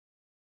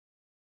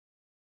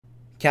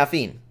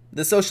Caffeine,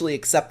 the socially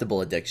acceptable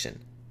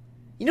addiction.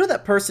 You know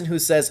that person who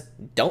says,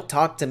 "Don't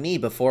talk to me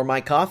before my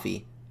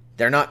coffee"?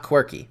 They're not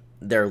quirky.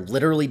 They're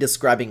literally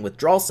describing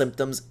withdrawal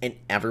symptoms and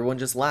everyone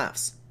just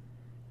laughs.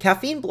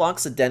 Caffeine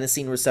blocks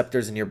adenosine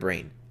receptors in your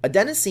brain.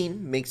 Adenosine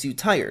makes you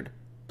tired.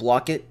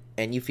 Block it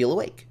and you feel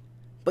awake.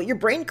 But your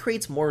brain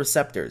creates more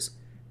receptors.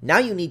 Now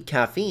you need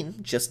caffeine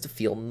just to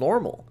feel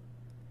normal.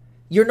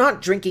 You're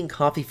not drinking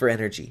coffee for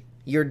energy.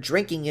 You're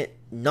drinking it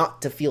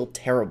not to feel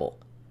terrible.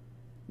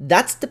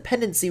 That's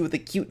dependency with a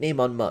cute name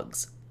on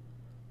mugs.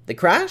 The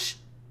crash?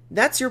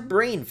 That's your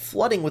brain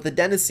flooding with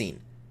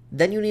adenosine.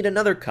 Then you need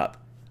another cup,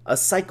 a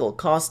cycle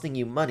costing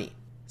you money,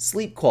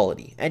 sleep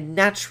quality, and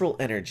natural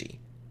energy.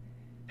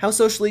 How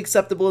socially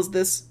acceptable is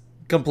this?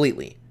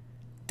 Completely.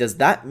 Does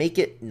that make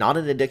it not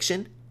an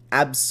addiction?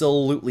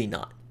 Absolutely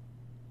not.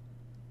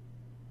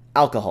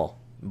 Alcohol,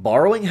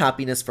 borrowing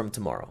happiness from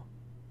tomorrow.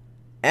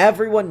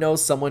 Everyone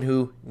knows someone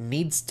who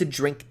needs to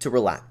drink to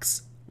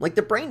relax, like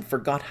the brain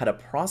forgot how to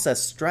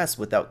process stress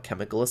without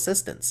chemical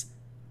assistance.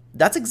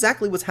 That's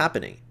exactly what's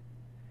happening.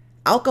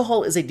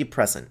 Alcohol is a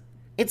depressant.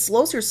 It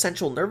slows your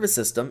central nervous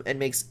system and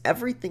makes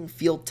everything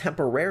feel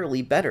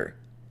temporarily better.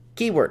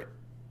 Keyword,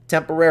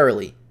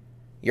 temporarily.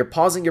 You're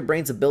pausing your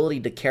brain's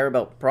ability to care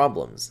about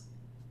problems.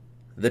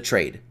 The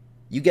trade.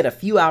 You get a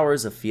few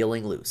hours of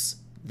feeling loose,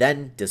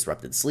 then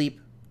disrupted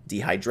sleep,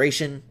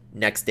 dehydration,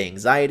 next day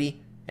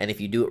anxiety, and if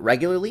you do it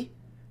regularly,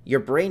 your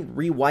brain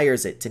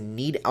rewires it to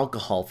need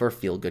alcohol for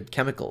feel-good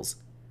chemicals.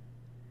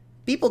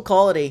 People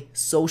call it a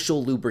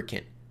social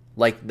lubricant,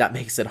 like that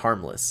makes it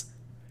harmless.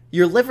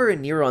 Your liver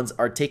and neurons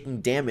are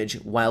taking damage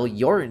while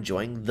you're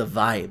enjoying the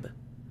vibe.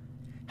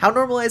 How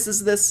normalized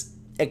is this?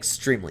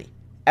 Extremely.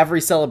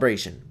 Every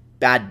celebration,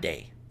 bad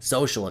day,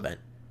 social event.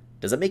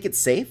 Does it make it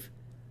safe?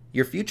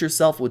 Your future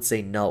self would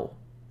say no.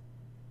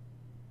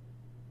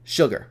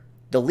 Sugar,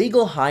 the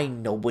legal high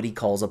nobody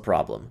calls a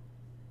problem.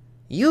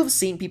 You've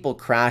seen people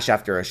crash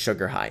after a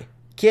sugar high,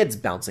 kids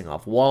bouncing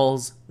off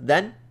walls,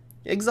 then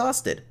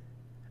exhausted.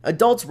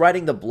 Adults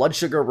riding the blood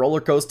sugar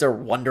roller coaster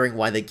wondering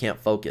why they can't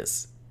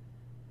focus.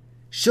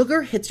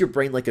 Sugar hits your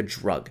brain like a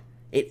drug.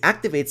 It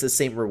activates the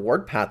same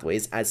reward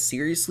pathways as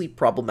seriously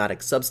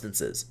problematic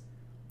substances.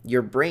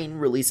 Your brain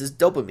releases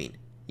dopamine.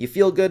 You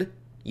feel good,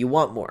 you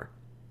want more.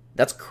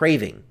 That's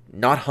craving,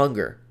 not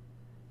hunger.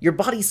 Your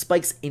body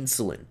spikes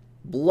insulin.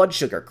 Blood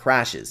sugar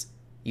crashes.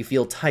 You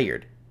feel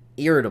tired,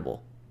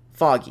 irritable,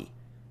 foggy.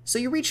 So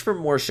you reach for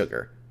more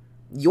sugar.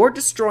 You're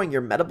destroying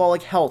your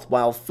metabolic health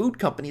while food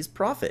companies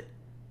profit.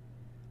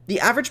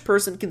 The average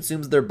person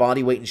consumes their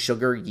body weight in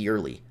sugar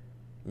yearly.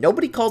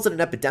 Nobody calls it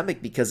an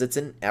epidemic because it's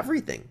in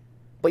everything.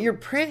 But your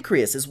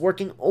pancreas is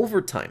working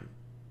overtime.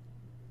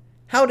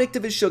 How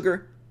addictive is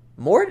sugar?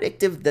 More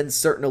addictive than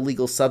certain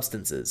illegal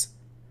substances.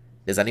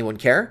 Does anyone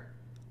care?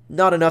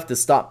 Not enough to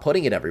stop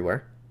putting it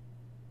everywhere.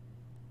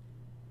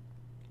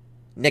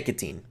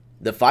 Nicotine,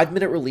 the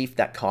 5-minute relief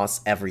that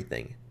costs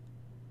everything.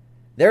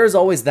 There is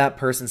always that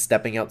person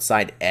stepping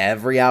outside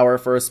every hour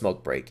for a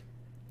smoke break.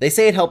 They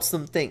say it helps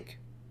them think,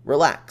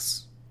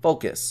 relax,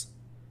 focus.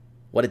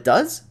 What it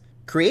does?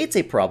 Creates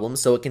a problem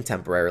so it can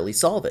temporarily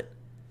solve it.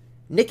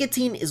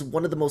 Nicotine is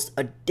one of the most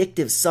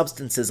addictive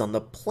substances on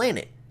the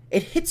planet.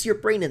 It hits your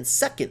brain in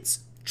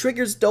seconds,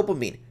 triggers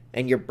dopamine,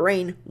 and your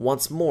brain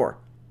wants more.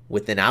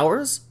 Within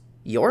hours,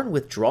 you're in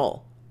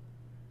withdrawal.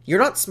 You're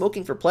not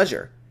smoking for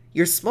pleasure.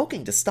 You're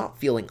smoking to stop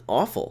feeling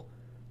awful.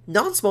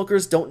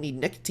 Non-smokers don't need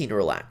nicotine to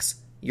relax.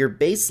 Your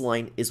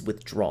baseline is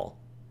withdrawal.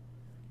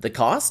 The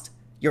cost?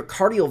 Your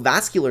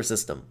cardiovascular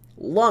system,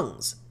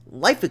 lungs,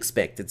 life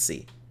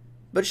expectancy.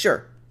 But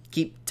sure,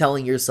 keep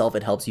telling yourself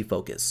it helps you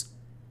focus.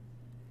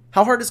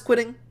 How hard is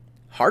quitting?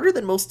 Harder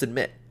than most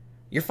admit.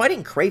 You're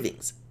fighting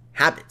cravings,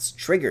 habits,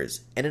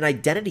 triggers, and an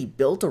identity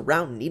built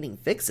around needing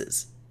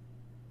fixes.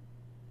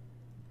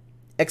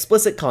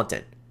 Explicit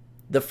content,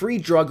 the free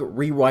drug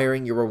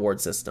rewiring your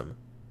reward system.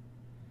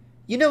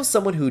 You know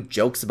someone who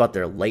jokes about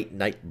their late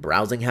night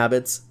browsing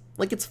habits?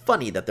 Like it's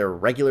funny that they're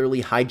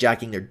regularly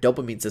hijacking their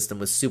dopamine system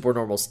with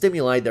supernormal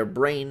stimuli their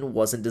brain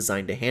wasn't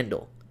designed to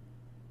handle.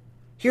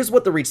 Here's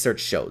what the research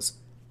shows.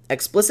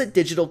 Explicit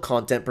digital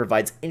content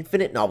provides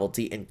infinite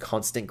novelty and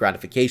constant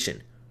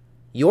gratification.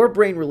 Your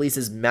brain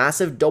releases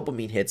massive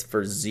dopamine hits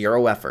for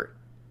zero effort.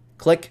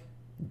 Click,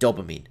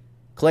 dopamine.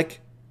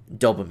 Click,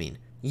 dopamine.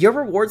 Your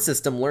reward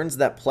system learns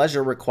that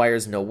pleasure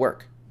requires no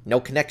work, no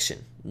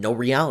connection, no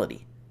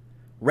reality.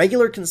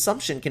 Regular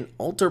consumption can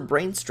alter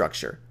brain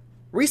structure.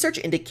 Research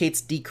indicates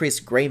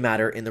decreased gray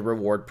matter in the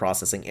reward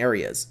processing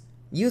areas.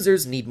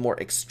 Users need more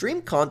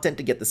extreme content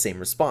to get the same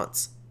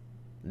response.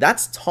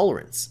 That's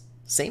tolerance,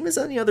 same as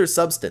any other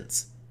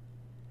substance.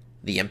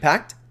 The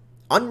impact?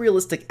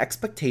 Unrealistic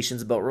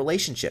expectations about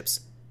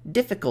relationships,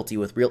 difficulty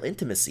with real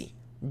intimacy,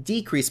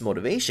 decreased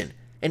motivation,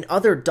 and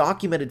other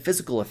documented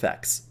physical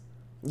effects.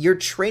 You're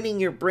training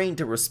your brain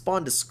to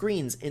respond to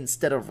screens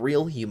instead of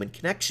real human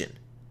connection.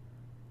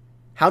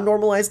 How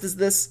normalized is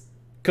this?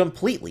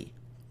 Completely.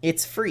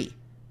 It's free,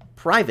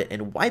 private,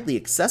 and widely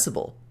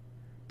accessible.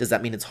 Does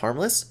that mean it's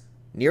harmless?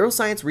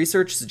 Neuroscience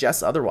research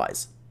suggests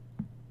otherwise.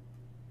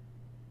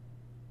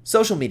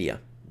 Social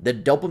media, the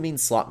dopamine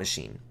slot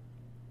machine.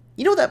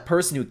 You know that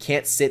person who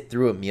can't sit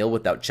through a meal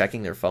without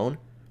checking their phone?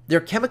 They're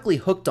chemically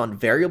hooked on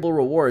variable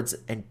rewards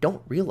and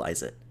don't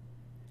realize it.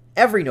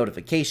 Every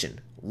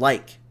notification,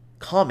 like,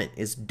 comment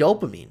is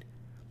dopamine.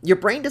 Your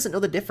brain doesn't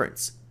know the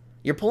difference.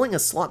 You're pulling a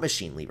slot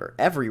machine lever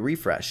every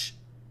refresh.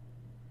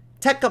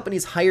 Tech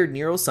companies hired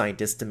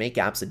neuroscientists to make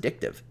apps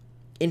addictive.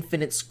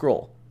 Infinite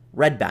scroll,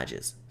 red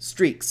badges,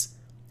 streaks.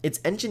 It's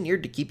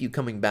engineered to keep you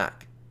coming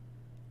back.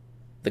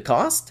 The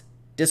cost?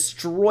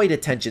 Destroyed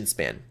attention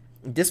span,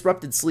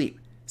 disrupted sleep,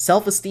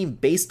 self-esteem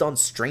based on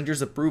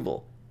strangers'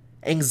 approval,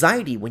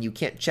 anxiety when you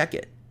can't check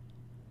it.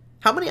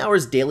 How many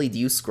hours daily do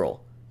you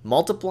scroll?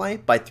 Multiply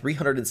by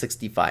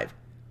 365.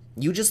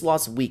 You just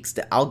lost weeks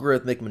to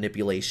algorithmic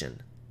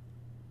manipulation.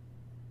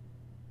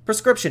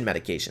 Prescription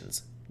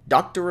medications,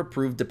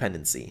 doctor-approved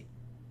dependency.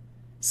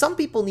 Some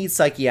people need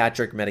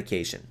psychiatric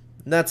medication.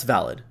 That's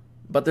valid.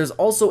 But there's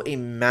also a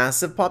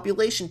massive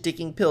population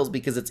taking pills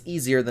because it's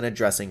easier than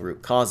addressing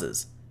root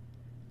causes.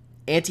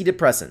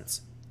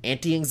 Antidepressants,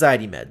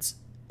 anti-anxiety meds,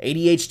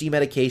 ADHD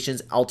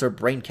medications alter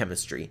brain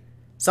chemistry.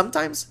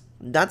 Sometimes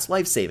that's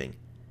life-saving.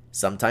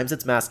 Sometimes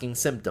it's masking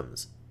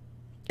symptoms.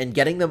 And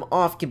getting them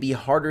off can be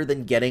harder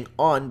than getting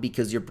on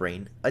because your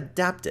brain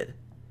adapted.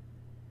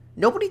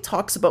 Nobody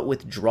talks about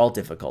withdrawal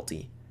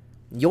difficulty.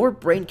 Your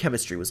brain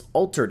chemistry was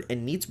altered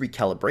and needs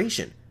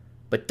recalibration,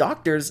 but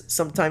doctors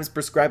sometimes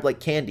prescribe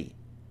like candy.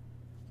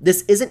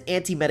 This isn't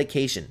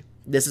anti-medication.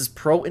 This is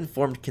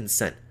pro-informed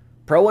consent,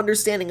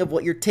 pro-understanding of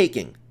what you're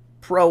taking,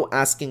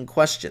 pro-asking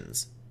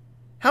questions.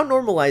 How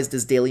normalized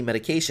is daily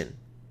medication?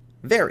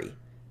 Very.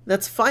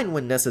 That's fine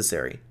when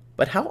necessary,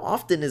 but how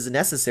often is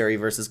necessary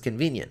versus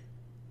convenient?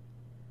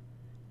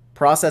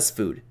 Processed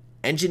food,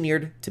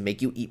 engineered to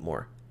make you eat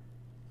more.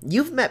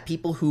 You've met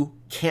people who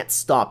can't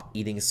stop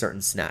eating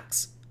certain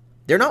snacks.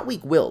 They're not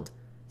weak-willed.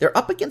 They're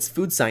up against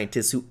food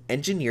scientists who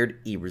engineered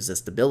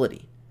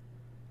irresistibility.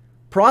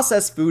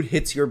 Processed food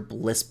hits your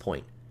bliss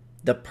point,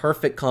 the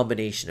perfect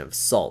combination of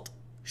salt,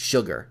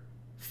 sugar,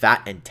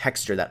 fat, and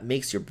texture that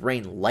makes your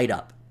brain light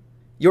up.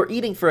 You're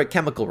eating for a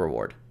chemical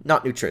reward,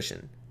 not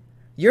nutrition.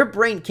 Your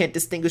brain can't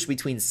distinguish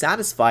between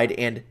satisfied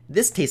and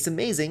this tastes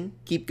amazing,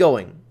 keep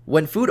going.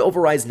 When food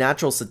overrides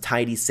natural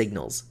satiety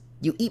signals,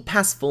 you eat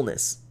past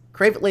fullness,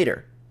 crave it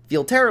later,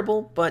 feel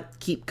terrible, but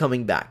keep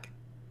coming back.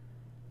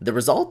 The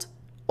result?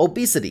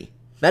 Obesity,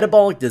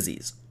 metabolic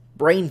disease,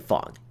 brain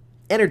fog,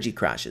 energy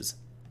crashes.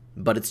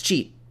 But it's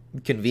cheap,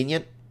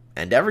 convenient,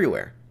 and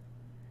everywhere.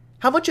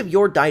 How much of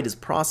your diet is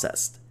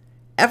processed?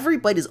 Every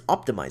bite is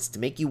optimized to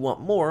make you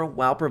want more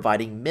while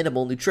providing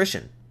minimal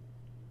nutrition.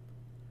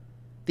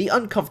 The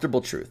uncomfortable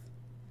truth.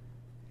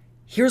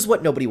 Here's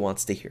what nobody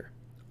wants to hear.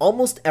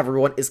 Almost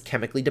everyone is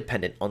chemically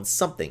dependent on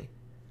something.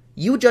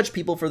 You judge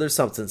people for their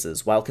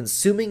substances while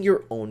consuming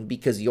your own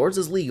because yours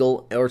is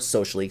legal or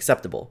socially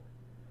acceptable.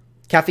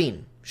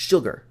 Caffeine,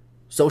 sugar,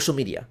 social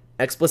media,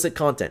 explicit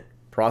content,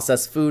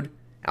 processed food,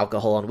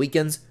 alcohol on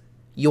weekends.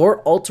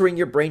 You're altering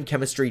your brain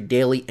chemistry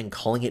daily and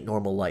calling it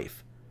normal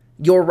life.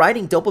 You're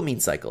riding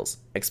dopamine cycles,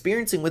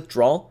 experiencing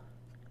withdrawal,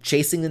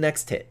 chasing the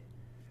next hit.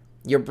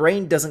 Your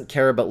brain doesn't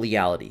care about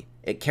legality.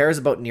 It cares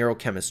about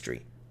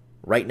neurochemistry.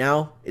 Right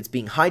now, it's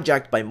being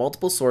hijacked by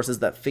multiple sources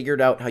that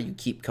figured out how you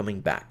keep coming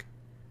back.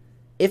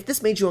 If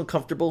this made you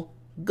uncomfortable,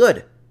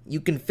 good.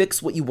 You can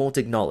fix what you won't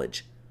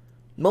acknowledge.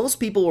 Most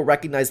people will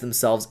recognize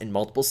themselves in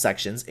multiple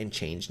sections and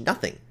change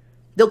nothing.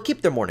 They'll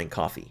keep their morning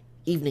coffee,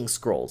 evening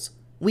scrolls,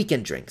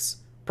 weekend drinks,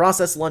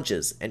 processed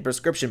lunches, and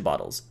prescription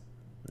bottles.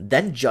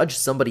 Then judge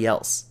somebody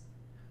else.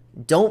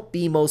 Don't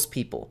be most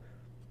people.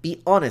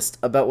 Be honest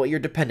about what you're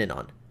dependent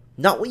on.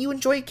 Not what you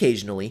enjoy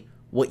occasionally,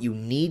 what you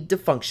need to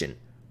function,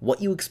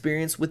 what you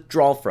experience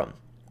withdrawal from,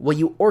 what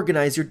you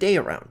organize your day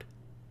around.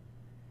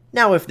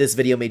 Now, if this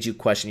video made you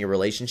question your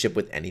relationship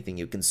with anything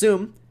you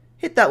consume,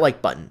 hit that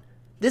like button.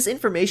 This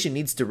information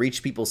needs to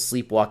reach people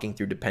sleepwalking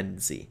through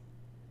dependency.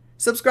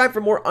 Subscribe for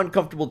more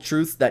uncomfortable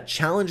truths that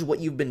challenge what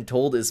you've been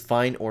told is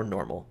fine or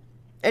normal.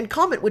 And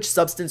comment which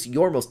substance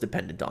you're most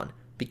dependent on,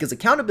 because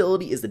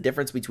accountability is the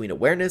difference between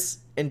awareness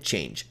and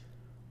change.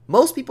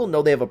 Most people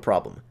know they have a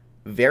problem.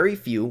 Very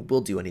few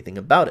will do anything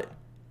about it.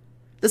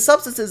 The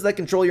substances that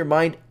control your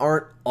mind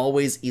aren't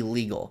always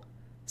illegal.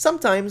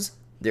 Sometimes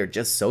they're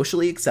just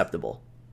socially acceptable.